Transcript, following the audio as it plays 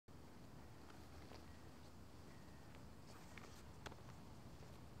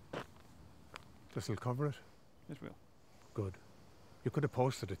This'll cover it? It will. Good. You could have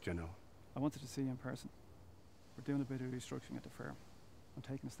posted it, you know. I wanted to see you in person. We're doing a bit of restructuring at the firm. I'm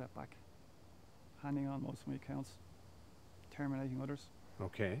taking a step back. Handing on most of my accounts. Terminating others.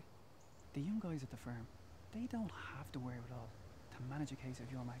 Okay. The young guys at the firm, they don't have the wherewithal to manage a case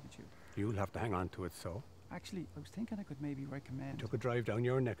of your magnitude. You'll have to hang on to it, so. Actually, I was thinking I could maybe recommend... Took a drive down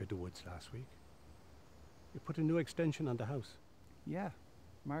your neck of the woods last week. You put a new extension on the house. Yeah.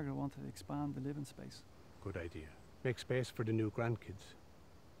 Margaret wanted to expand the living space. Good idea. Make space for the new grandkids.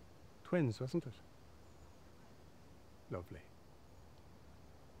 Twins, wasn't it? Lovely.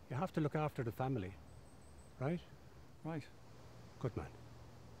 You have to look after the family, right? Right. Good man.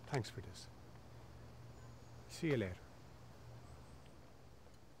 Thanks for this. See you later.